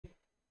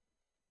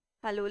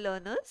Hello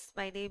learners,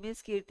 my name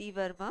is Kirti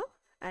Varma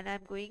and I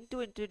am going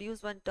to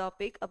introduce one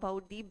topic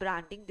about the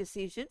branding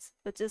decisions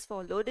which is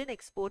followed in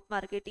export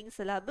marketing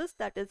syllabus,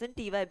 that is in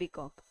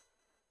TYBCom.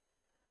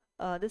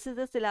 This is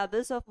the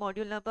syllabus of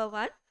module number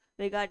 1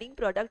 regarding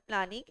product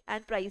planning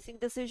and pricing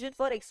decision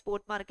for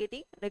export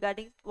marketing,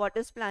 regarding what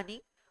is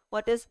planning,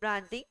 what is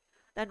branding,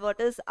 then what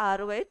is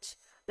ROH,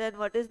 then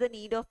what is the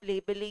need of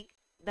labeling,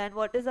 then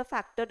what is a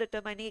factor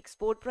determining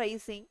export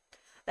pricing,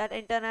 that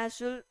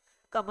international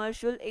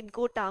commercial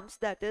Incoterms,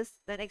 that is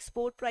then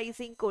export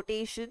pricing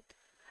quotation,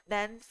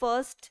 then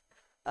first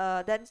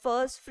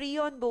free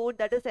on board,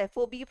 that is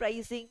FOB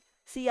pricing,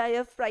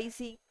 CIF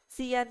pricing,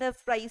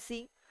 CNF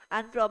pricing,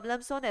 and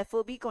problems on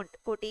FOB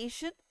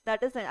quotation,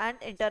 that is and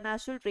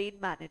international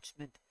trade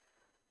management.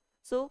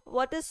 So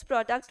what is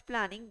product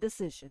planning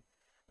decision?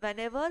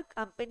 Whenever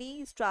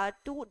company start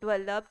to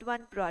develop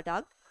one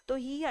product, so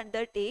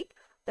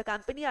the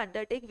company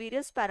undertake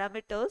various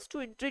parameters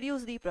to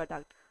introduce the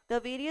product. The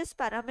various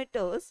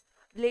parameters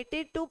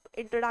related to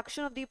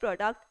introduction of the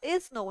product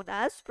is known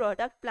as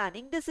product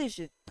planning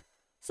decision.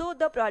 So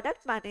the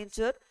product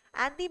manager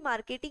and the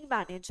marketing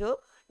manager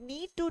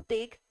need to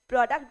take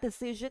product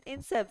decision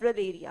in several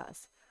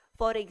areas.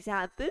 For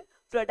example,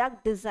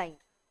 product design.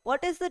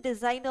 What is the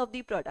design of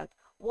the product?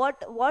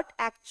 What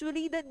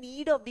actually the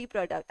need of the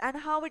product and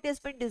how it has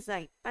been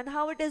designed and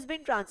how it has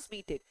been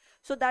transmitted.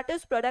 So that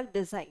is product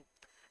design.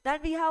 Then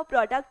we have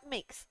product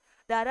mix.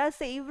 There are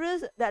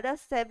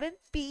 7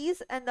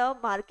 P's in the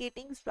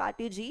marketing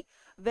strategy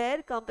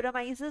where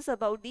compromises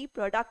about the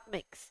product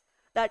mix.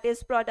 That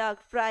is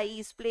product,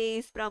 price,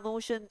 place,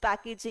 promotion,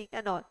 packaging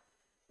and all.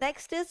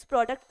 Next is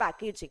product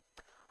packaging.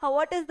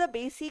 What is the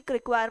basic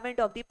requirement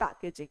of the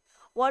packaging?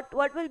 What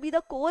will be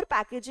the core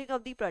packaging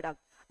of the product?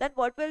 Then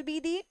what will be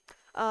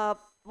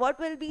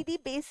the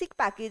basic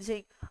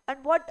packaging,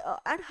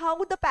 and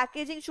how the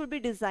packaging should be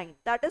designed?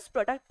 That is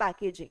product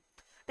packaging.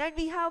 Then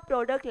we have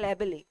product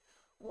labeling.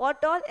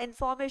 What all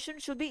information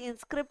should be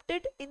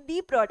inscripted in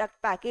the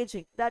product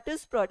packaging? That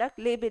is product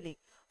labeling.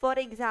 For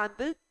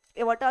example,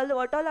 what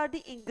all are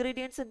the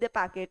ingredients in the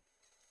packet?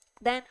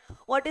 Then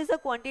what is the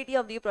quantity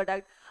of the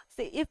product?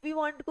 Say if we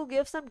want to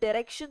give some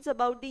directions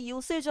about the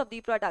usage of the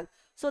product,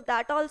 so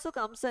that also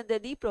comes under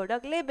the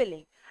product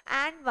labeling.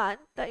 And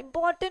the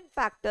important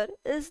factor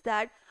is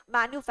that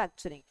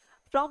manufacturing,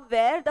 from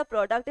where the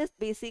product is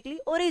basically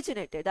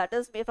originated, that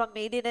is from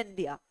made in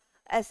India,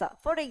 ESA,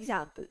 for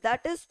example,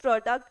 that is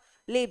product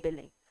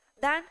labeling.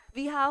 Then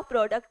we have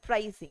product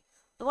pricing.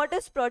 What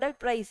is product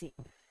pricing?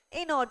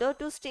 In order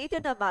to state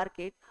in a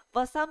market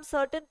where some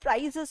certain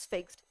price is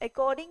fixed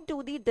according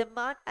to the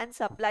demand and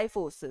supply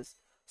forces.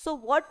 So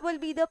what will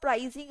be the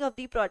pricing of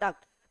the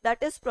product?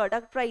 That is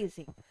product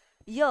pricing.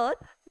 Here,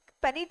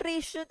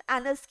 penetration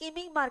and a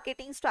scheming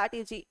marketing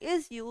strategy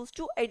is used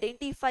to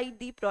identify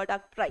the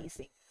product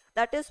pricing.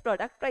 That is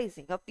product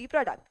pricing of the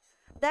product.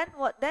 Then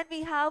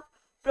we have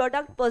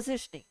product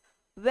positioning.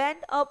 When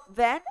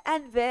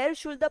and where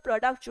should the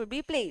product should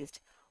be placed?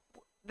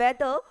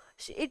 Whether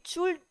it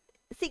should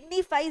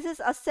signifies its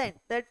assent,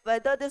 that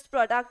whether this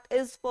product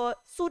is for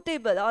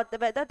suitable, or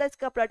whether this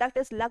product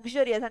is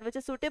luxurious and which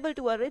is suitable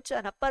to a rich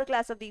and upper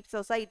class of the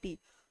society.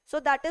 So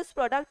that is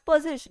product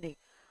positioning.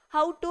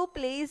 How to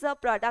place a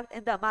product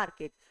in the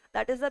market,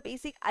 that is the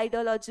basic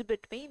ideology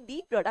between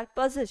the product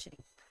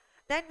positioning.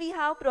 Then we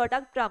have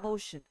product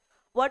promotion.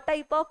 What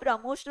type of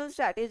promotional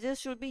strategies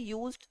should be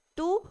used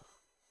to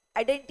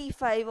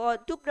identify or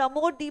to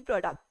promote the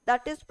product?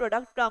 That is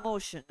product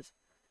promotions.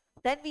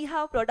 Then we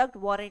have product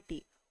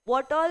warranty.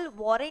 What all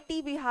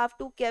warranty we have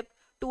to keep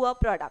to a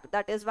product?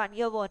 That is 1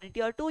 year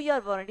warranty or 2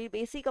 year warranty,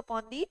 basic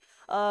upon the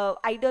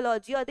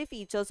ideology or the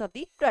features of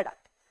the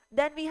product.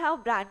 Then we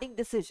have branding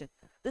decision.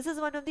 This is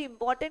one of the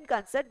important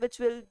concept which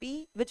will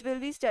be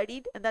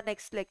studied in the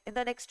next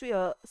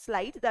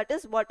slide. That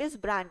is what is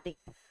branding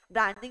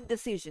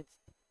decisions.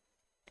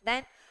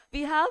 Then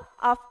we have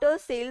after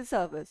sales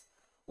service.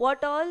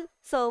 What all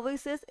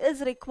services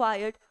is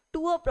required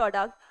to a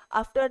product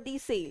after the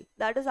sale?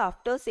 That is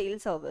after sale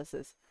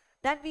services.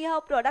 Then we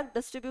have product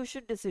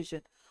distribution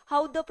decision.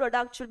 How the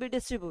product should be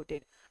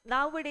distributed.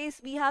 Nowadays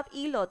we have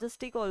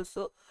e-logistic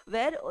also,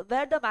 where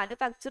the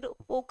manufacturer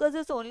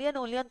focuses only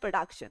on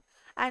production,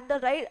 and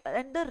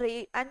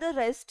the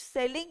rest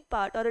selling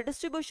part or a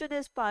distribution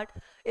is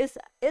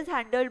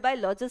handled by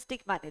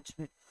logistic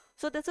management.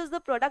 So this is the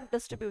product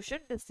distribution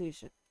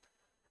decision.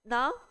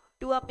 Now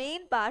to a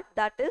main part,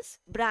 that is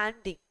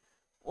branding.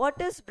 What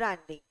is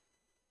branding?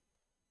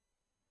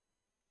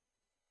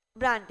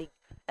 Branding.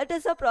 It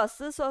is a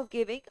process of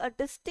giving a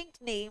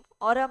distinct name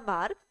or a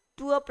mark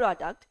to a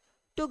product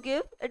to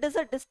give it is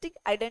a distinct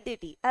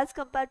identity as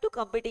compared to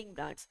competing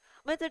brands.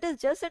 Means it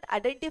is just an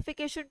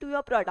identification to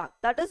your product.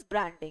 That is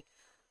branding.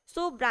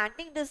 So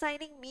branding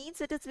designing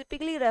means it is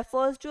typically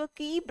refers to a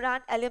key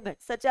brand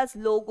element such as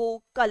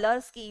logo,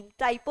 color scheme,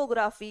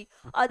 typography,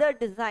 other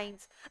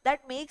designs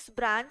that makes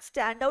brands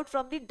stand out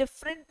from the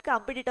different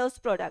competitors'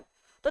 product.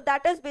 So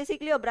that is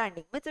basically a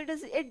branding. Means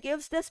it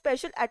gives the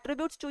special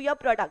attributes to your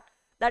product.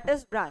 That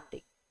is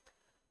branding.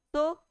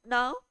 So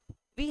now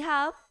we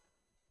have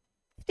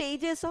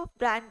stages of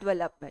brand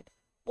development.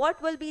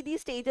 What will be the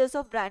stages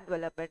of brand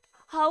development?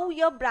 How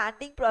your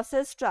branding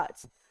process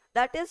starts.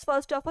 That is,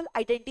 first of all,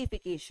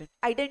 identification,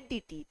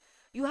 identity.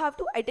 You have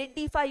to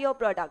identify your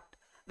product,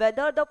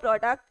 whether the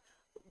product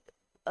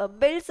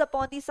builds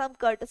upon the some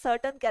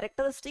certain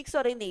characteristics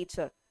or in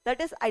nature.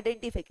 That is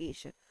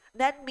identification.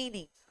 Then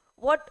meaning.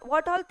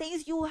 What all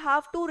things you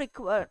have to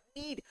require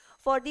need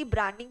for the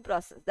branding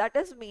process. That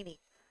is meaning.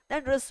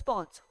 Then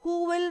response.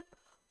 Who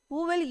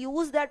will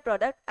use that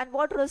product and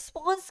what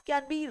response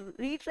can be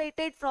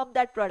reiterated from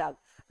that product.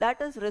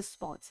 That is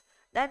response.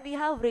 Then we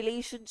have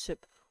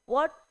relationship.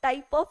 What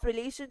type of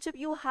relationship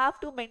you have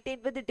to maintain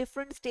with the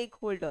different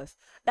stakeholders.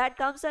 That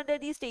comes under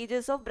the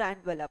stages of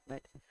brand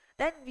development.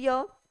 Then we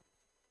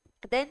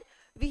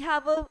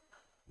have a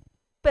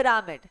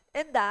pyramid.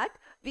 In that,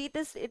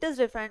 it is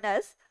defined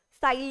as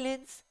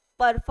silence,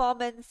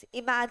 performance,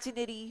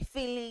 imaginary,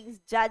 feelings,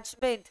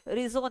 judgment,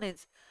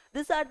 resonance.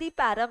 These are the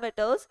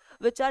parameters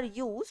which are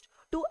used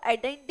to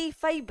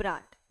identify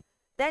brand.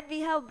 Then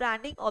we have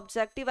branding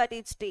objective at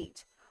each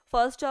stage.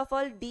 First of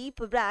all,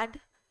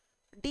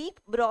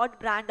 broad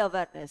brand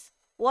awareness.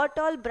 What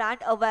all brand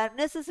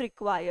awareness is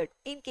required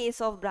in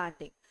case of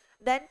branding.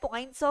 Then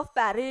points of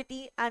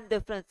parity and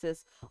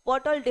differences.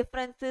 What all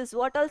differences,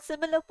 what all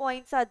similar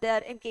points are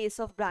there in case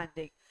of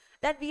branding.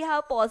 Then we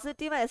have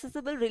positive and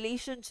accessible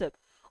relationship.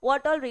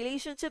 What all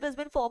relationship has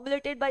been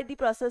formulated by the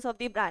process of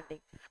the branding.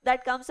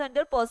 That comes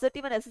under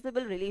positive and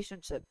accessible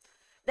relationship.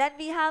 Then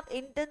we have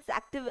intense,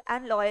 active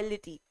and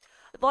loyalty.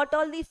 What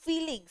all the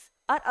feelings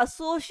are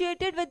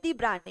associated with the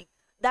branding.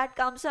 That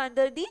comes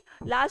under the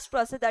last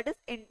process, that is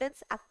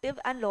intense, active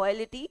and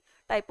loyalty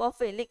type of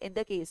feeling in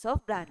the case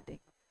of branding.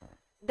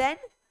 Then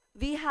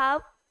we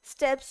have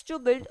steps to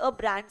build a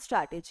brand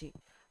strategy.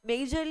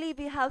 Majorly,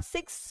 we have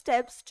 6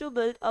 steps to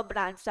build a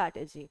brand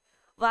strategy.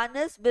 One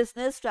is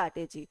business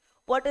strategy.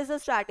 What is the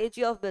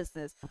strategy of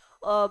business?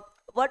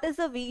 What is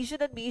the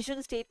vision and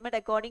mission statement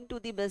according to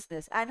the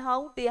business and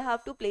how they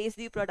have to place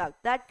the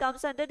product? That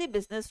comes under the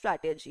business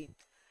strategy.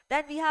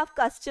 Then we have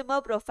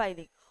customer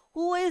profiling.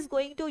 Who is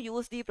going to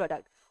use the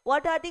product?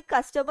 What are the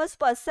customers'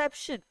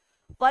 perception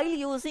while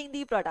using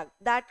the product?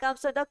 That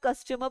comes under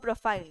customer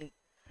profiling.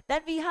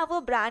 Then we have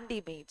a brand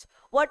image.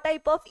 What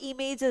type of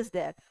image is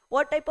there?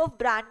 What type of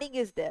branding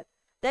is there?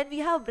 Then we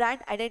have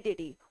brand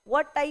identity.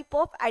 What type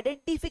of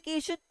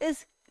identification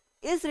is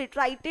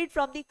retrieved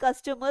from the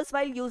customers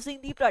while using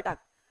the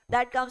product?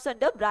 That comes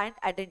under brand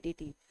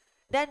identity.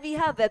 Then we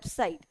have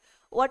website.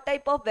 What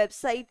type of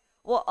website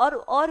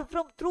or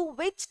through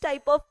which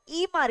type of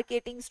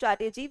e-marketing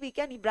strategy we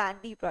can brand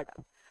the product.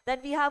 Then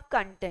we have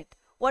content.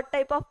 What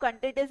type of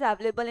content is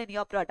available in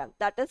your product?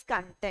 That is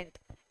content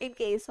in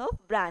case of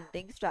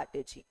branding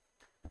strategy.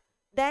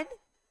 Then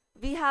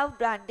we have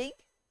branding,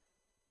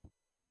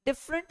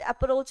 different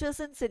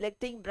approaches in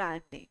selecting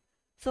brand name.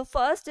 So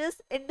first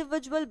is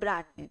individual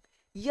brand name.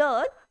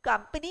 Here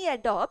company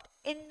adopt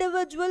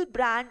individual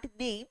brand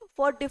name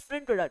for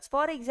different products.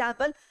 For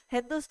example,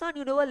 Hindustan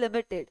Unilever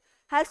Limited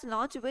has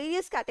launched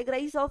various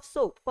categories of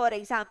soap. For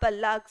example,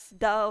 Lux,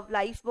 Dove,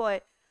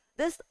 Lifebuoy.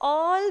 This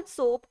all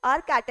soap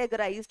are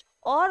categorized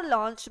or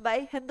launched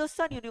by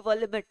Hindustan Unilever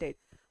Limited.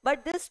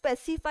 But this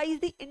specifies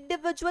the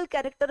individual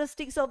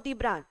characteristics of the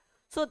brand.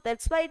 So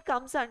that's why it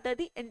comes under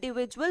the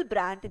individual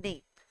brand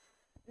name.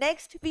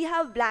 Next, we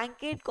have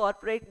blanket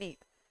corporate name.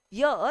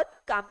 Here,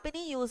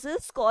 company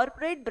uses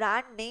corporate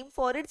brand name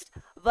for its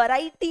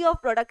variety of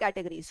product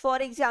categories.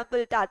 For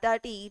example, Tata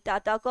Tea,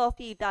 Tata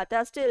Coffee,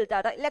 Tata Steel,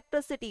 Tata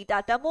Electricity,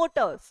 Tata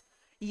Motors.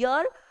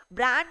 Here,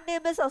 brand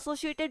name is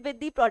associated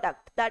with the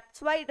product.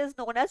 That's why it is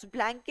known as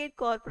blanket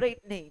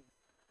corporate name.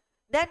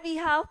 Then we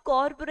have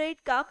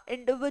corporate cum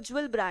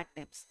individual brand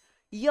names.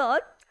 Here,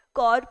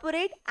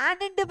 corporate and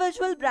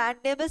individual brand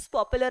name is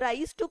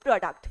popularized to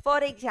product.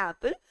 For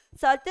example,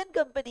 certain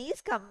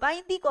companies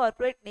combine the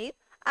corporate name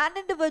and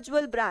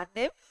individual brand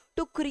name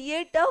to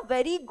create a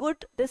very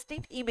good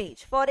distinct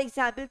image. For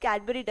example,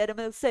 Cadbury Dairy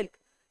Milk Silk,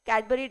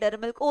 Cadbury Dairy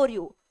Milk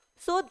Oreo.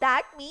 So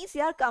that means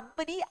your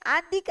company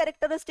and the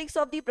characteristics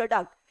of the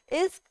product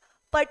is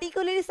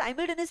particularly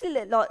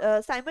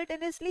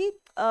simultaneously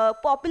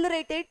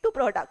populated to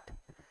product.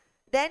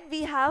 Then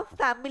we have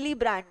family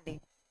brand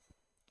name.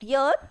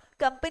 Here,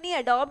 company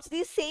adopts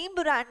the same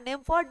brand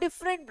name for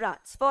different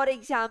brands. For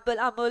example,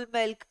 Amul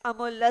Milk,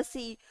 Amul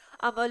Lassi,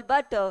 Amul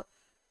Butter.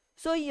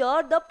 So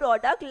here the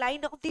product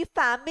line of the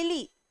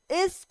family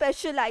is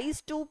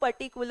specialized to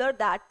particular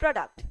that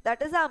product.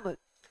 That is Amul.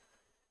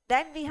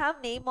 Then we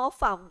have name of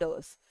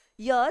founders.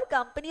 Here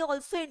company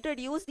also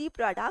introduced the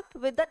product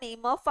with the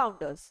name of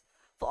founders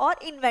or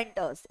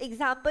inventors.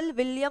 Example,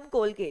 William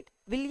Colgate.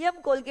 William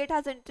Colgate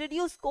has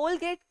introduced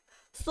Colgate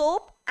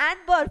soap and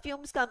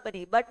perfumes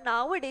company, but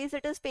nowadays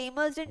it is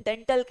famous in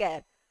dental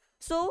care.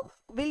 So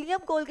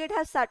William Colgate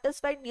has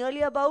satisfied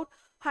nearly about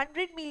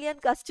 100 million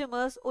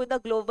customers in the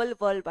global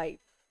worldwide.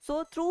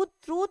 So through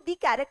the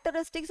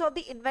characteristics of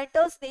the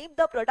inventor's name,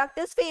 the product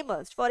is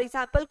famous. For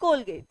example,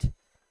 Colgate,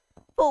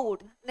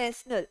 Ford,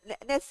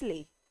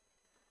 Nestle.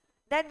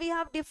 Then we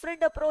have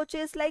different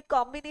approaches like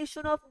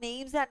combination of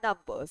names and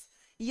numbers.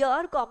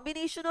 Here,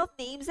 combination of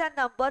names and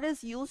number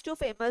is used to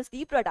famous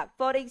the product.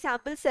 For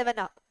example,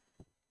 7-Up.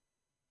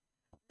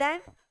 Then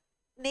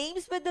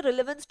names with the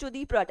relevance to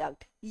the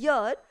product.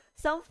 Here,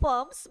 some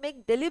firms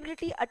make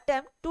deliberately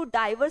attempt to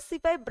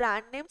diversify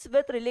brand names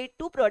with relate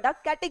to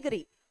product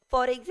category.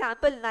 For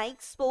example, Nike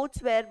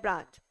sportswear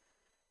brand.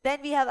 Then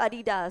we have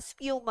Adidas,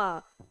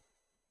 Puma.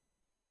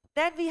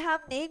 Then we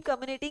have name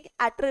communicating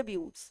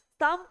attributes.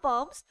 Some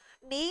firms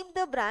name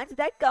the brands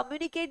that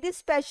communicate the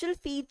special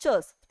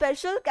features,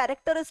 special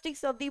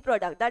characteristics of the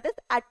product, that is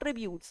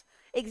attributes.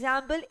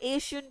 Example,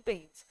 Asian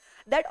Paints,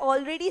 that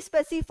already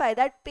specify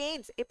that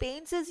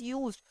paints is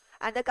used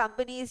and the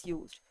company is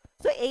used.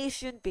 So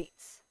Asian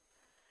Paints.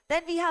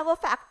 Then we have a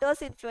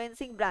factors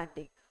influencing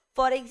branding.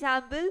 For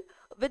example,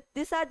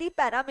 these are the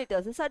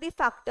parameters, these are the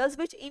factors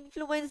which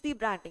influence the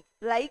branding,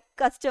 like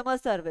customer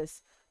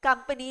service,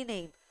 company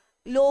name,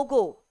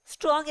 logo,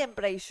 strong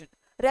impression,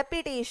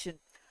 reputation,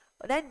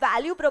 then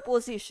value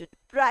proposition,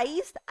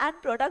 price and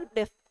product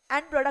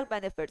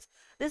benefits.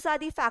 These are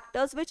the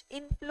factors which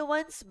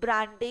influence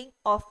branding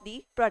of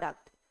the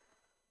product.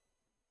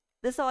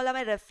 These all are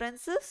my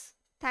references.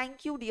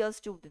 Thank you, dear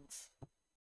students.